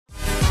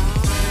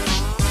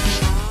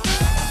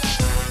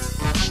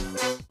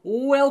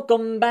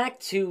Welcome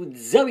back to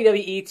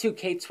WWE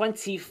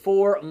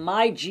 2K24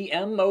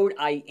 MyGM mode.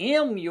 I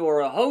am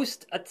your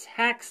host,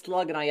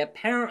 attackslug, and I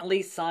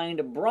apparently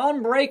signed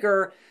Braun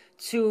Breaker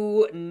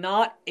to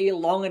not a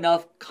long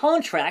enough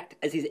contract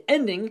as he's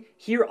ending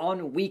here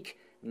on week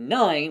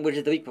 9, which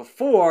is the week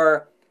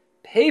before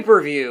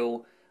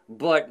pay-per-view,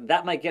 but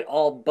that might get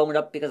all boned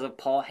up because of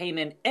Paul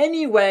Heyman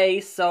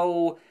anyway,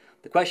 so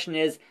the question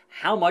is,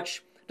 how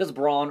much does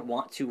Braun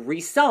want to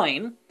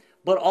re-sign?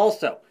 But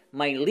also,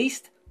 my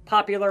least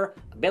popular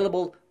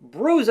available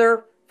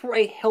bruiser for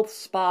a Health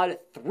Spot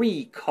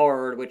 3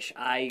 card, which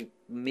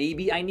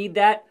maybe I need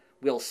that.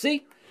 We'll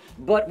see.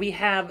 But we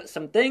have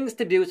some things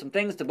to do, some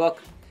things to book,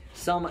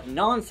 some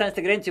nonsense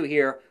to get into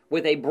here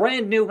with a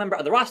brand new member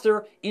of the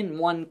roster in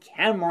one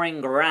Cameron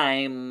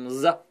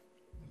Grimes.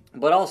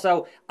 But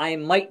also, I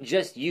might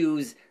just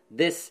use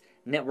this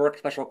network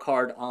special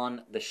card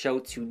on the show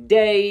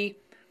today.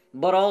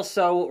 But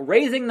also,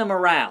 raising the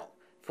morale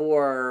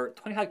for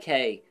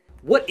 25k.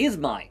 What is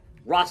my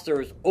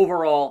roster's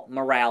overall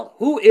morale?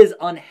 Who is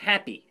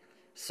unhappy?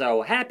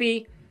 So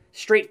happy,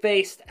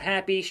 straight-faced,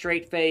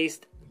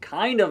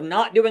 kind of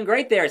not doing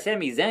great there.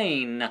 Sami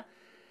Zayn.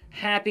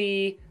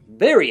 Happy,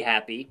 very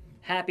happy,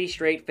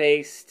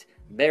 straight-faced,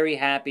 very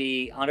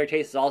happy. Andre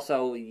Chase is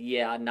also,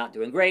 not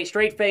doing great.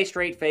 Straight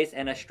face,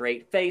 and a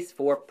straight face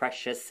for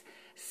Precious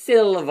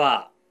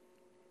Silva.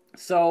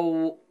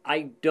 So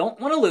I don't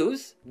want to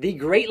lose the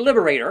Great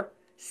Liberator,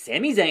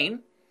 Sami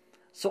Zayn.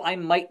 So I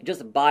might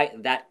just buy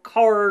that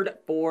card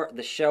for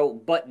the show.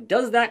 But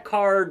does that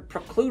card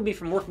preclude me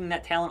from working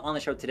that talent on the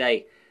show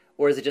today?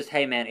 Or is it just,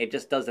 hey man, it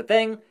just does the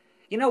thing?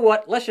 You know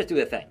what? Let's just do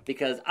the thing.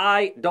 Because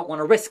I don't want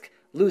to risk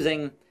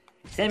losing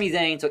Sami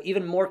Zayn. So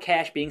even more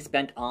cash being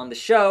spent on the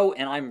show.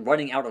 And I'm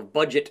running out of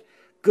budget.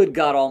 Good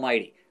God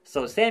almighty.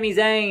 So Sami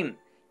Zayn,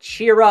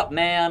 cheer up,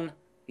 man.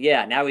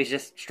 Yeah, now he's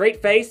just straight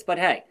face. But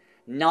hey,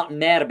 not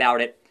mad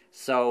about it.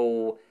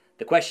 So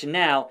the question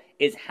now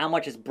is, how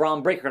much is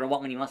Braun Breaker going to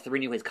want when he wants to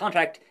renew his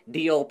contract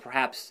deal,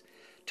 perhaps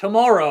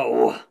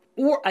tomorrow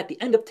or at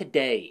the end of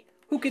today?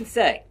 Who can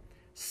say?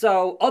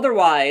 So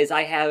otherwise,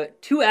 I have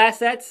 2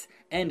 assets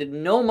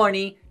and no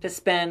money to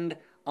spend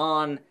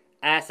on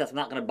assets. I'm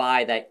not going to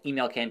buy that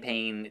email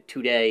campaign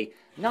today.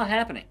 Not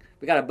happening.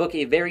 We got to book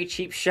a very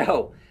cheap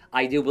show,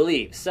 I do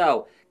believe.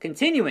 So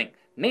continuing,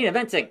 main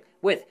eventing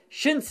with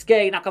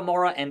Shinsuke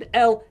Nakamura and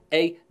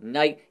LA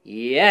Knight.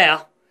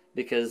 Yeah.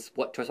 Because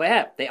what choice do I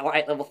have? They are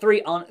at level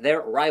 3 on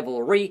their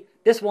rivalry.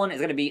 This one is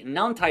going to be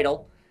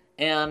non-title.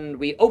 And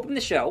we open the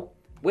show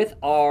with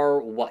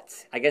our,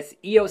 I guess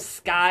Io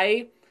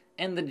Sky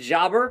and the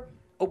Jobber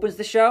opens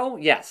the show.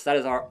 Yes, that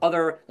is our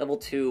other level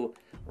 2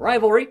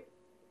 rivalry.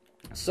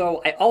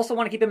 So I also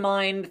want to keep in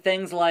mind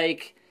things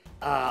like,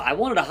 I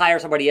wanted to hire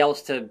somebody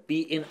else to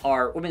be in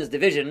our women's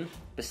division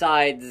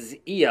besides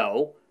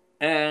Io.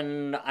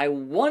 And I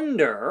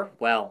wonder,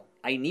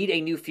 I need a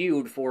new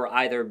feud for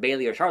either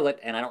Bayley or Charlotte,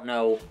 and I don't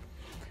know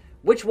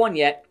which one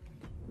yet.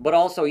 But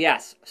also,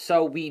 yes,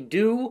 so we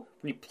do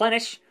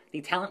replenish the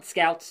talent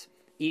scouts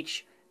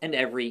each and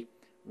every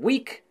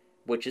week,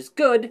 which is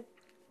good.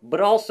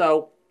 But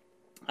also,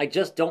 I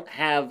just don't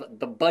have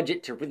the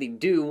budget to really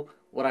do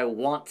what I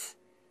want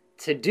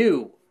to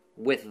do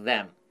with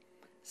them.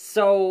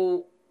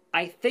 So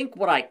I think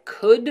what I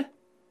could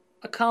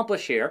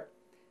accomplish here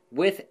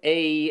with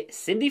a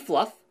Cindy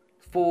Fluff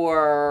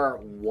for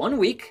 1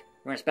 week.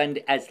 We're going to spend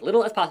as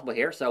little as possible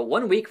here. So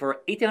 1 week for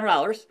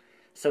 $1,800.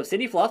 So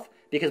Cindy Fluff,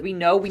 because we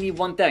know we need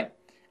one thing.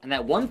 And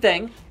that one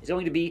thing is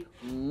going to be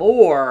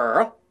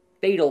more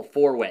Fatal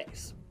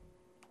 4-Ways.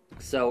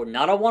 So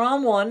not a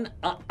one-on-one.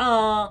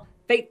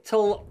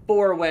 Fatal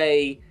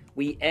 4-Way.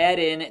 We add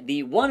in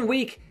the 1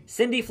 week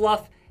Cindy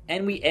Fluff.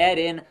 And we add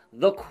in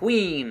the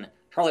Queen,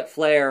 Charlotte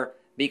Flair.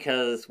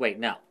 Because,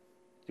 do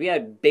we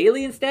add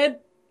Bayley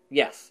instead?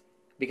 Yes.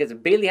 Because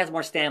Bayley has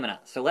more stamina.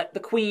 So let the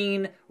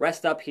Queen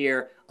rest up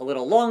here a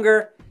little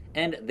longer.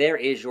 And there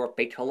is your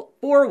Fatal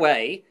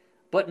 4-Way.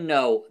 But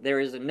no,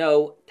 there is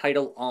no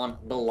title on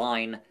the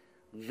line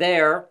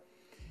there.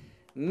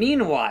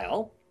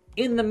 Meanwhile,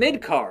 in the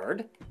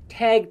mid-card,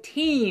 tag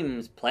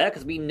teams play out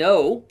because we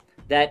know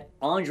that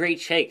Andre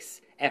Chase,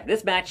 after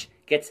this match,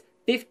 gets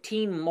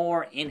 15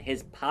 more in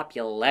his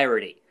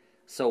popularity.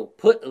 So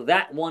put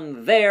that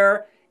one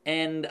there.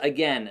 And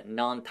again,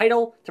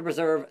 non-title to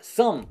preserve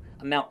some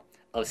amount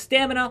of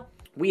stamina.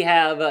 We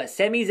have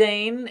Sami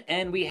Zayn,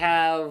 and we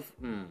have,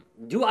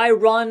 do I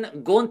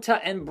run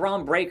Gunther and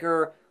Braun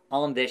Breaker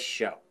on this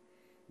show?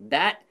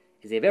 That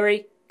is a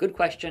very good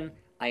question.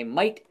 I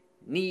might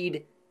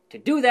need to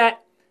do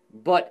that,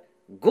 but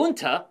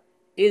Gunther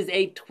is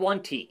a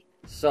 20.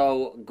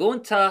 So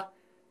Gunther,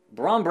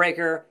 Braun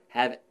Breaker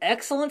have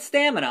excellent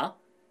stamina.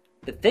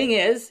 The thing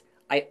is,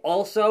 I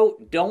also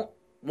don't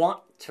want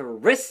to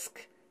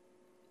risk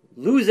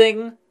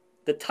losing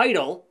the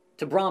title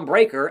to Braun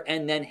Breaker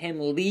and then him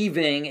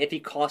leaving if he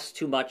costs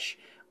too much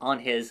on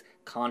his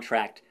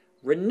contract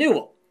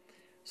renewal.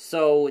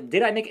 So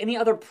did I make any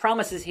other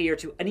promises here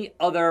to any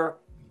other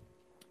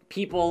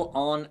people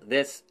on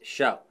this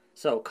show?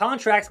 So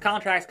contracts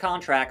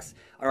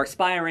are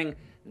expiring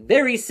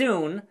very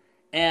soon,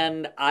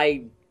 and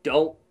I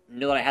don't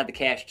know that I have the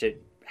cash to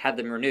have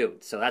them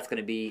renewed. So that's going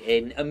to be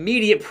an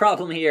immediate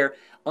problem here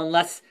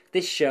unless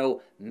this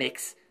show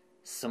makes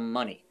some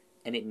money,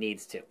 and it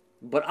needs to.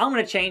 But I'm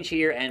going to change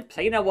here and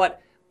say, you know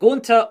what?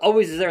 Gunther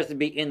always deserves to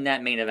be in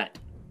that main event.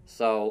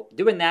 So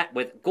doing that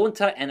with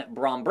Gunther and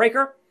Braun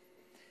Breaker.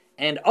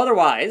 And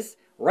otherwise,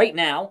 right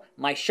now,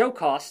 my show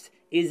cost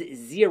is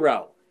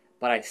 0.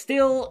 But I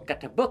still got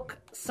to book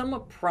some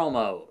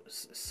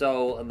promos.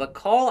 So the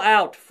call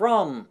out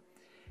from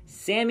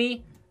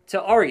Sammy to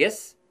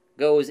Argus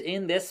goes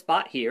in this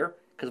spot here,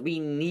 because we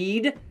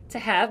need to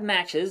have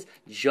matches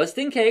just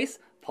in case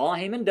Paul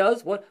Heyman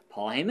does what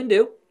Paul Heyman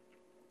do.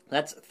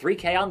 That's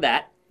 $3K on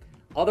that.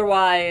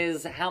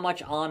 Otherwise, how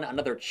much on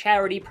another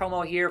charity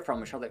promo here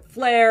from Charlotte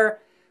Flair?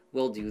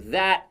 We'll do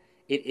that.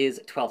 It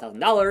is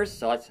 $12,000,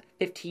 so that's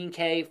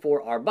 $15K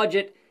for our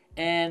budget.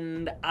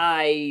 And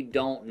I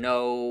don't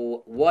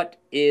know what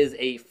is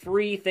a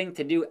free thing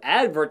to do.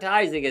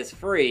 Advertising is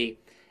free,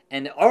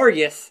 and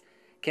Argus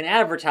can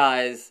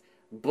advertise,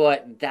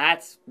 but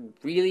that's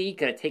really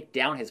going to take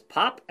down his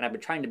pop, and I've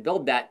been trying to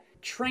build that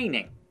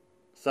training.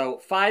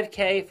 So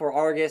 $5K for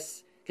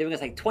Argus, giving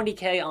us like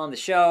 $20K on the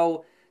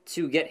show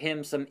to get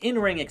him some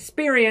in-ring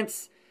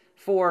experience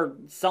for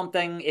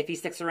something. If he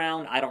sticks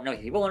around, I don't know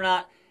if he will or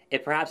not.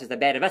 It perhaps is a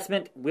bad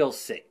investment. We'll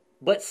see.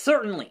 But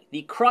certainly,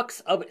 the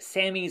crux of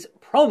Sammy's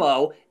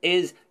promo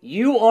is,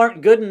 you aren't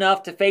good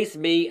enough to face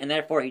me, and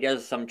therefore he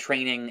does some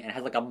training and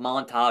has like a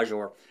montage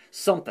or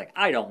something.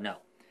 I don't know.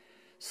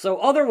 So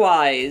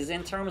otherwise,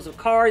 in terms of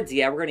cards,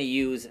 yeah, we're going to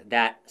use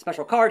that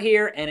special card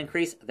here and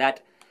increase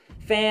that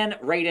fan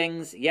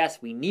ratings. Yes,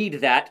 we need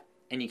that,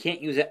 and you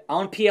can't use it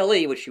on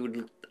PLE, which you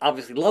would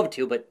obviously love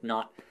to, but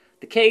not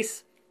the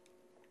case.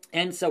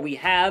 And so we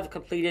have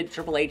completed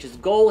Triple H's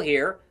goal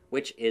here,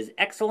 which is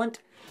excellent.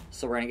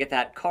 So we're going to get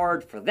that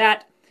card for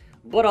that.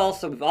 But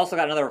also, we've also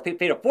got another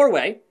Fatal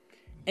 4-Way.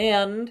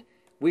 And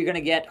we're going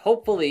to get,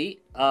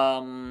 hopefully,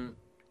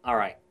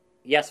 alright.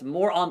 Yes,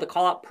 more on the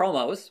call-out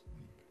promos.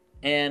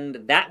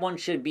 And that one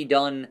should be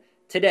done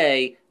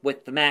today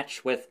with the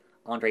match with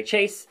Andre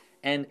Chase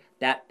and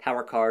that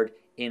power card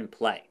in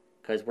play.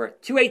 Because we're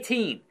at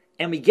 218,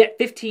 and we get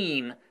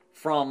 15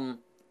 from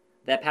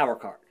that power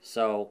card.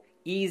 So,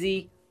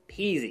 easy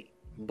peasy.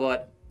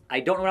 But I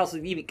don't know what else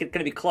is even going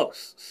to be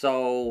close.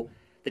 So,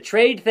 the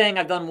trade thing,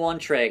 I've done one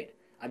trade.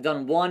 I've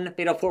done one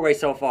Fatal 4-Way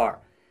so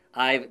far.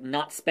 I've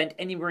not spent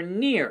anywhere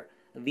near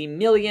the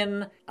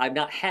million. I've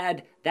not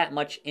had that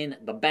much in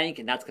the bank,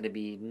 and that's going to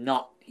be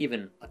not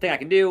even a thing I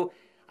can do.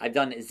 I've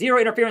done 0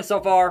 interference so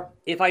far.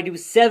 If I do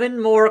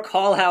 7 more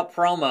call-out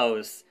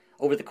promos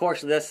over the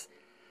course of this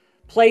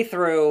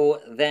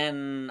playthrough,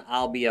 then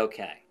I'll be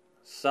okay.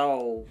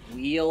 So,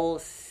 we'll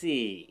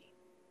see.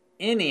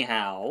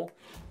 Anyhow,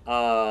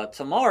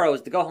 tomorrow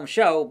is the go-home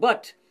show,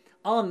 but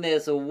on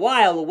this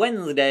Wild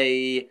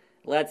Wednesday,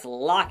 let's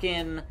lock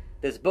in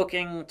this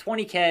booking,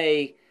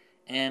 20K,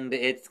 and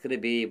it's going to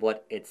be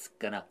what it's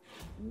going to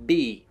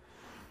be.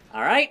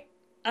 Alright?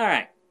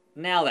 Alright.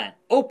 Now then,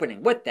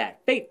 opening with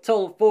that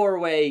Fatal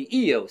 4-Way,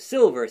 Io,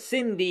 Silver,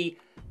 Cindy,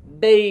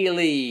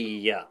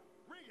 Bailey.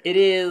 It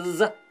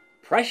is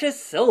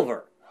Precious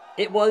Silver.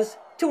 It was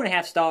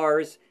 2.5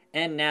 stars,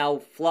 and now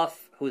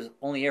Fluff, who's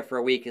only here for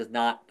a week, is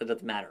not, that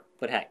doesn't matter.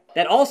 But hey,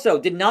 that also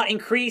did not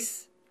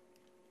increase.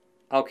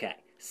 Okay,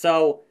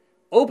 so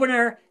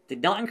opener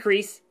did not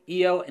increase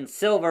Io and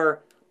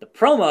Silver. The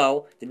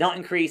promo did not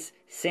increase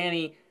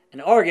Sammy and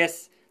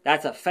Argus.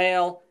 That's a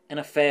fail and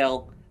a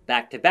fail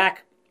back to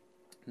back.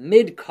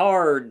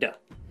 Mid-card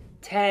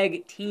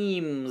tag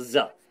teams.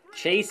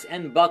 Chase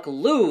and Buck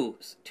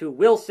lose to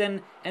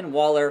Wilson and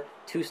Waller,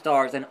 2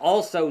 stars, and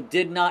also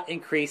did not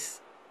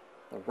increase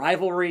the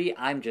rivalry.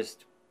 I'm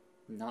just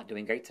not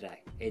doing great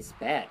today. It's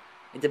bad.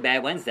 It's a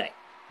bad Wednesday.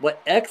 But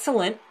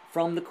excellent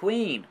from the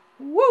Queen.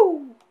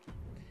 Woo!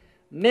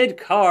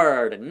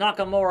 Mid-card,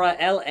 Nakamura,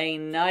 LA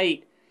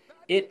Knight.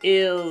 It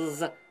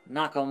is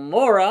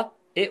Nakamura.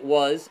 It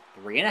was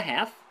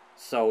 3.5.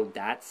 So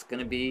that's going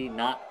to be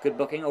not good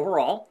booking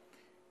overall.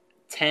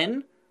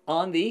 10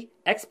 on the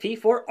XP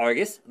for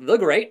Argus the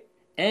Great.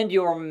 And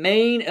your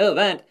main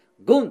event,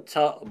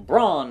 Gunther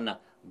Braun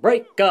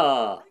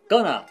Breaker.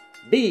 Gonna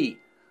be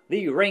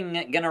the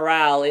Ring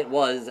General. It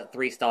was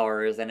 3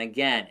 stars. And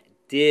again,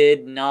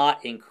 did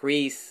not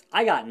increase.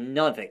 I got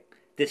nothing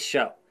this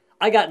show.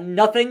 I got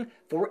nothing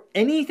for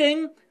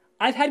anything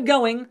I've had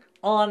going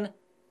on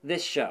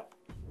this show.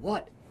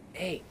 What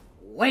a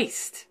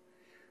waste.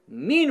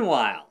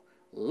 Meanwhile,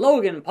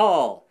 Logan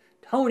Paul,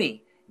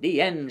 Tony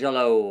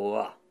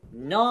D'Angelo,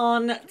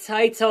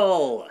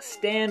 non-title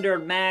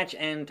standard match,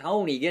 and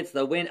Tony gets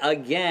the win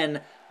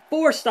again.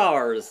 4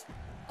 stars.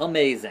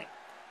 Amazing.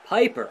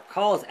 Piper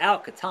calls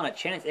out Katana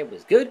Chance. It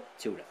was good.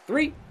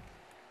 2-3.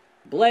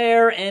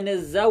 Blair and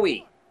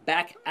Zoe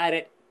back at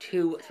it.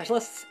 2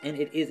 specialists, and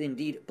it is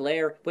indeed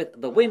Blair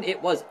with the win.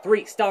 It was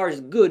 3 stars.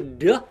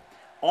 Good.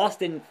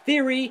 Austin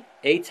Theory,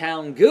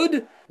 A-Town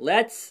good.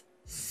 Let's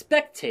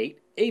spectate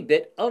a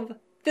bit of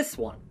this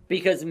one.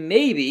 Because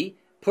maybe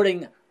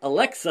putting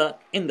Alexa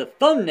in the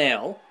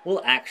thumbnail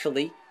will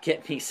actually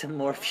get me some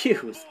more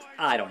views.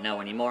 I don't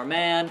know anymore,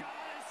 man.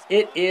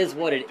 It is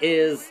what it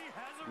is.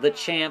 The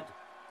champ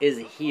is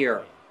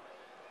here.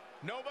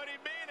 Nobody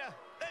meaner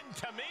than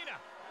Tamina.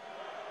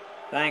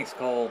 Thanks,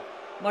 Cole.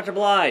 Much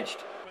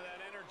obliged.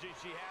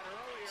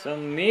 So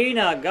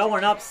Mina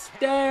going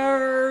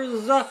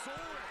upstairs.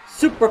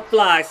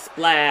 Superfly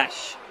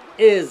splash.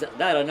 Is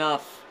that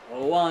enough?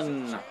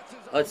 1,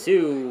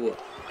 2,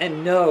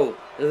 and no,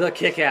 the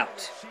kick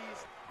out.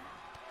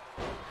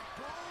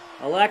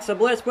 Alexa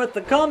Bliss with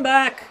the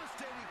comeback.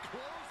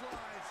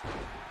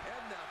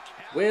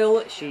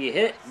 Will she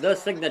hit the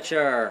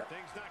signature?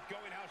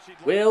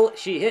 Will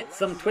she hit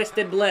some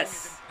Twisted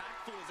Bliss?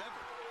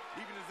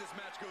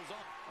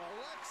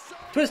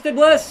 Twisted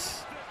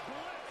Bliss!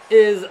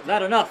 Is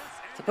that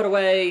enough to put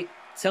away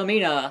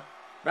Tamina?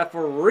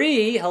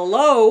 Referee,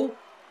 hello?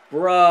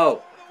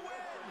 Bro.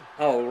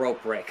 Oh,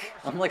 rope break.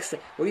 I'm like,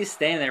 what are you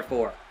standing there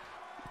for?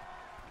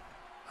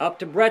 Up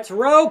to Brett's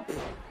rope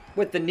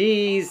with the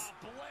knees.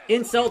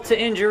 Insult to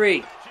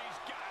injury.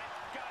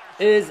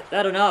 Is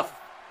that enough?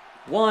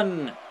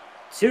 1,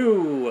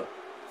 2,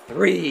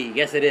 3.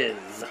 Yes, it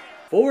is.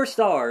 4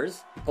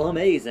 stars.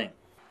 Amazing.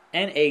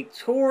 And a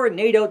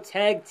Tornado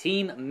Tag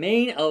Team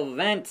main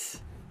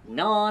event.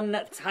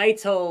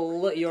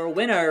 Non-title. Your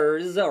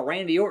winners,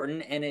 Randy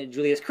Orton and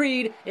Julius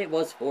Creed. It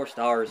was 4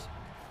 stars.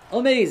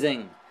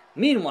 Amazing.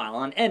 Meanwhile,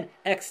 on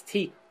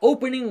NXT,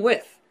 opening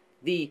with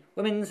the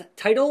women's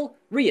title,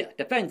 Rhea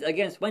defends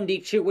against Wendy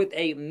Chu with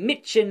a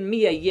Mitch and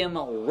Mia Yim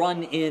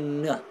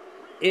run-in.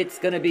 It's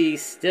gonna be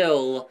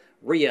still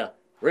Rhea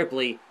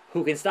Ripley.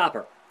 Who can stop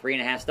her?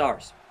 3.5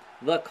 stars.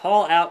 The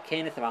call-out,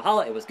 Candice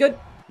Valhalla, it was good.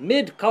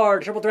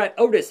 Mid-card, triple threat,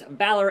 Otis,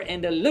 Balor,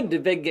 and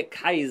Ludwig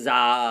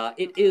Kaiser.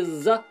 It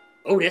is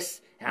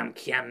Otis. I'm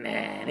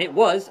coming. It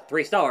was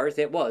 3 stars.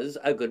 It was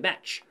a good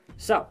match.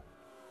 So,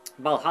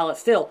 Valhalla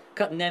still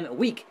cutting them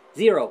weak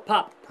 0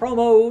 pop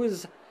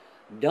promos.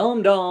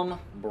 Dum-Dum,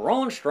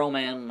 Braun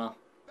Strowman.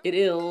 It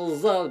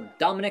is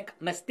Dominic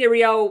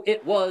Mysterio.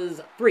 It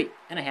was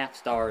 3.5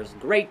 stars.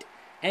 Great.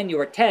 And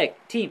your tag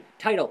team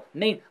title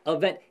main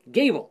event,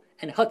 Gable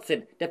and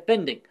Hudson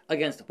defending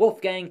against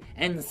Wolfgang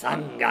and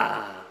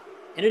Sanga.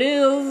 And it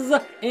is,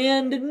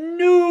 and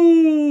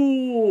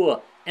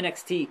new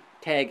NXT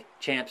Tag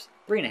Champs,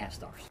 3.5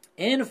 stars.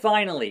 And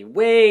finally,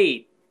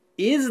 wait,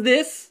 is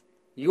this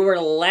your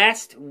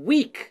last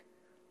week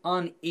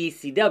on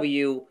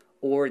ECW,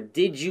 or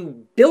did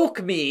you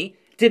bilk me?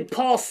 Did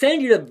Paul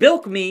send you to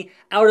bilk me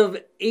out of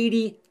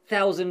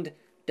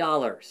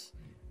 $80,000?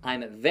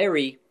 I'm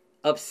very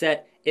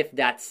upset if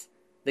that's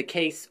the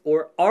case,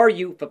 or are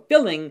you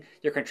fulfilling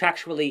your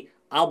contractually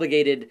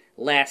obligated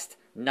last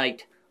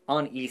night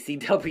on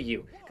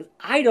ECW? Because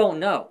I don't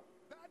know.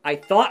 I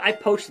thought I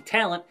poached the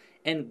talent,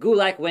 and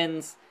Gulak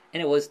wins,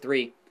 and it was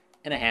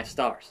 3.5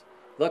 stars.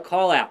 The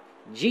call-out,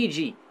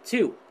 Gigi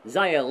to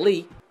Xia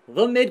Li.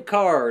 The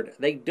mid-card,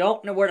 they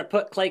don't know where to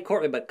put Clay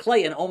Courtney, but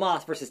Clay and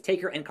Omos versus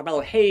Taker and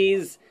Carmelo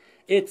Hayes.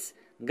 It's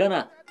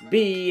gonna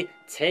be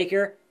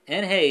Taker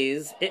and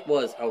Hayes. It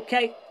was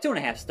okay,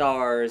 2.5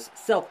 stars.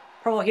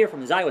 Self-promo here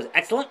from Xia was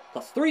excellent,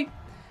 +3.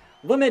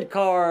 The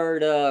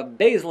mid-card,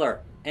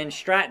 Baszler and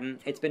Stratton.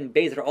 It's been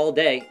Baszler all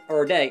day,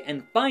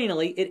 and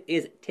finally, it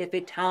is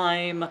Tiffy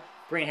time.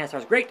 3.5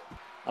 stars, great.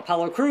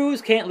 Apollo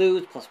Crews, can't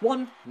lose,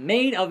 +1.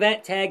 Main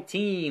event tag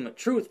team,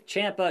 Truth,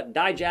 Ciampa,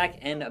 Dijak,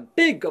 and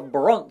Big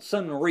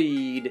Bronson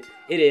Reed.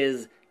 It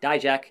is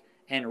Dijak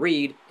and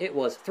Reed. It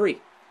was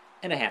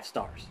 3.5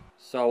 stars.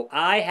 So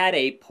I had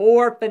a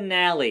poor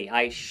finale.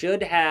 I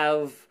should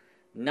have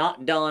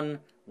not done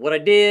what I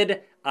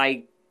did.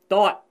 I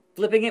thought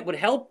flipping it would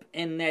help,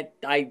 and that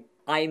I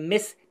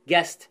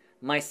misguessed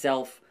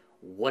myself.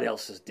 What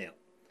else is new?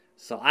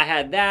 So I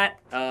had that.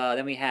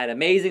 Then we had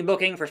amazing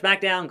booking for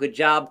SmackDown. Good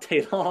job,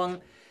 Teddy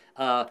Long.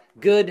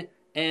 Good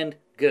and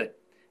good.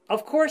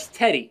 Of course,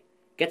 Teddy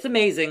gets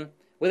amazing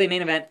with a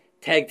main event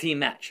tag team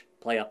match.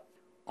 Play up.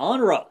 On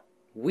Raw,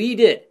 we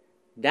did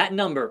that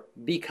number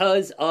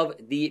because of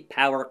the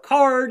power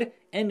card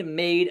and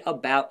made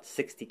about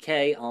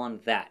 $60K on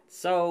that.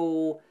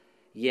 So,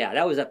 yeah,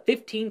 that was a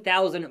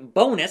 $15,000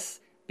 bonus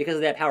because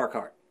of that power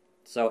card.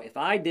 So if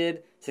I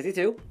did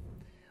 62,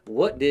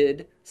 what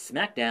did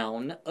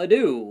SmackDown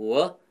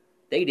do?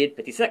 They did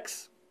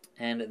 56.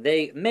 And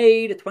they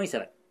made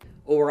 27.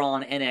 Over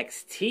on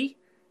NXT,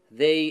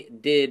 they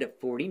did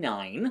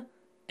 49.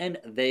 And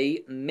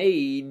they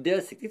made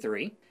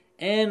 63.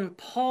 And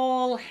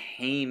Paul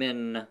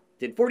Heyman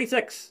did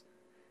 46.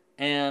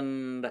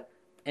 And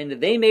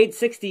they made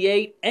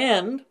 68.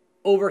 And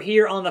over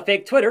here on the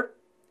fake Twitter,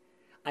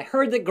 I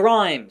heard that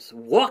Grimes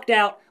walked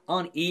out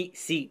on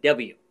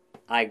ECW.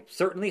 I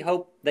certainly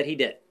hope that he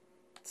did.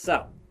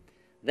 So,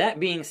 that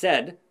being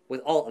said,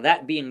 with all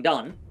that being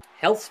done,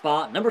 Health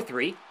Spa number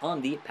 3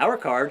 on the power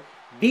card,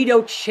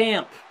 Vito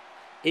Champ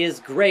is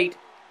great,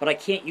 but I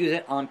can't use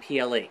it on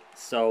PLE.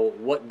 So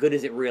what good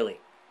is it really?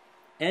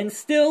 And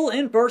still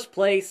in first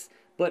place,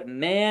 but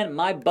man,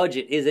 my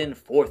budget is in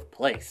 4th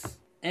place.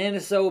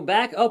 And so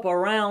back up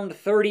around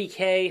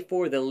 30K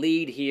for the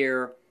lead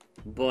here,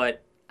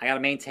 but I gotta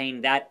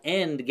maintain that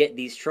and get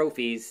these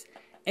trophies.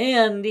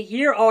 And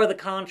here are the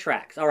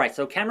contracts. Alright,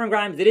 so Cameron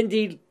Grimes did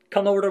indeed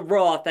come over to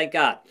Raw, thank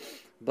God.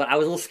 But I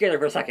was a little scared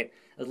for a second.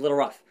 It was a little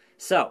rough.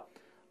 So,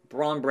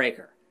 Braun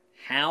Breaker,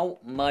 how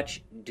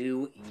much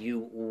do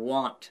you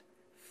want?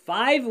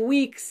 5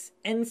 weeks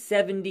and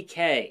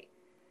 70K.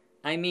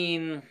 I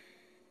mean,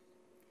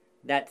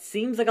 that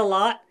seems like a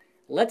lot.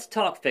 Let's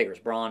talk figures,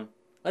 Braun.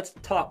 Let's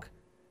talk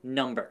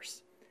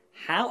numbers.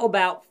 How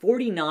about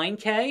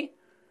 49K?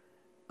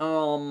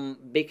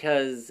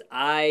 Because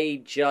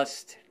I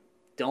just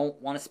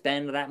don't want to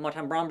spend that much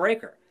on Braun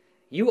Breaker.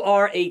 You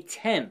are a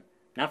 10.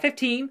 Not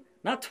 15,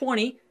 not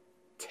 20,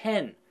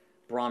 10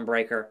 Braun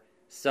Breaker.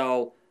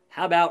 So,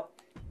 how about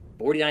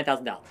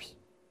 $49,000?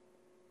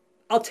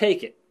 I'll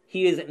take it.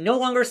 He is no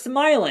longer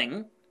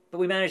smiling, but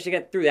we managed to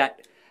get through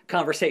that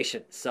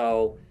conversation.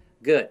 So,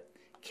 good.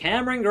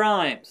 Cameron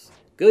Grimes.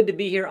 Good to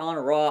be here on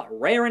Raw,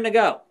 raring to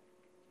go.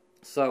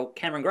 So,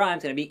 Cameron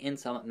Grimes going to be in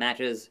some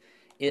matches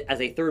as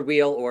a third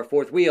wheel or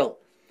fourth wheel.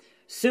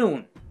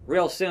 Soon.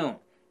 Real soon.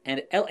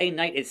 And LA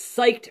Knight is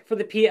psyched for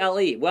the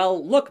PLE.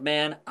 Well, look,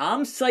 man,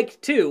 I'm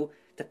psyched too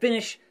to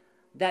finish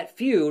that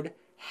feud.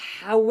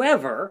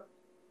 However,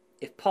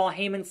 if Paul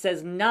Heyman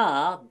says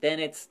nah, then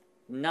it's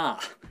nah.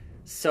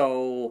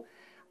 So,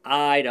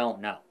 I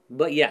don't know.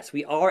 But yes,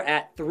 we are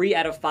at 3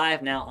 out of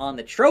 5 now on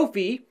the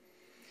trophy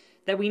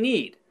that we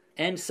need.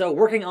 And so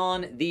working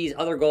on these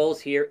other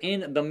goals here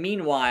in the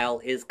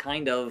meanwhile is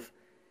kind of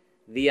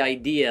the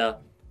idea.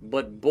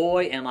 But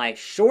boy, am I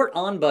short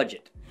on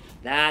budget.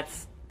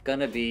 That's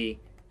gonna be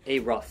a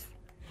rough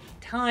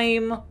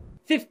time.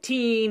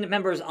 15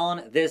 members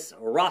on this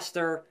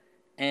roster.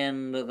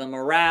 And the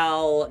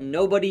morale,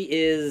 nobody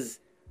is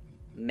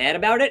mad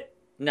about it.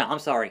 No, I'm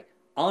sorry.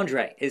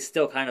 Andre is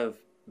still kind of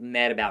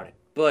mad about it.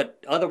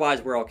 But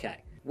otherwise, we're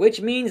okay.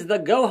 Which means the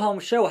go-home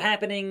show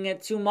happening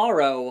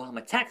tomorrow. I'm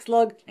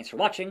attackslug. Thanks for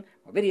watching.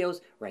 More videos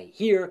right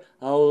here.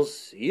 I'll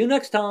see you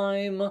next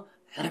time.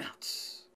 And I'm out.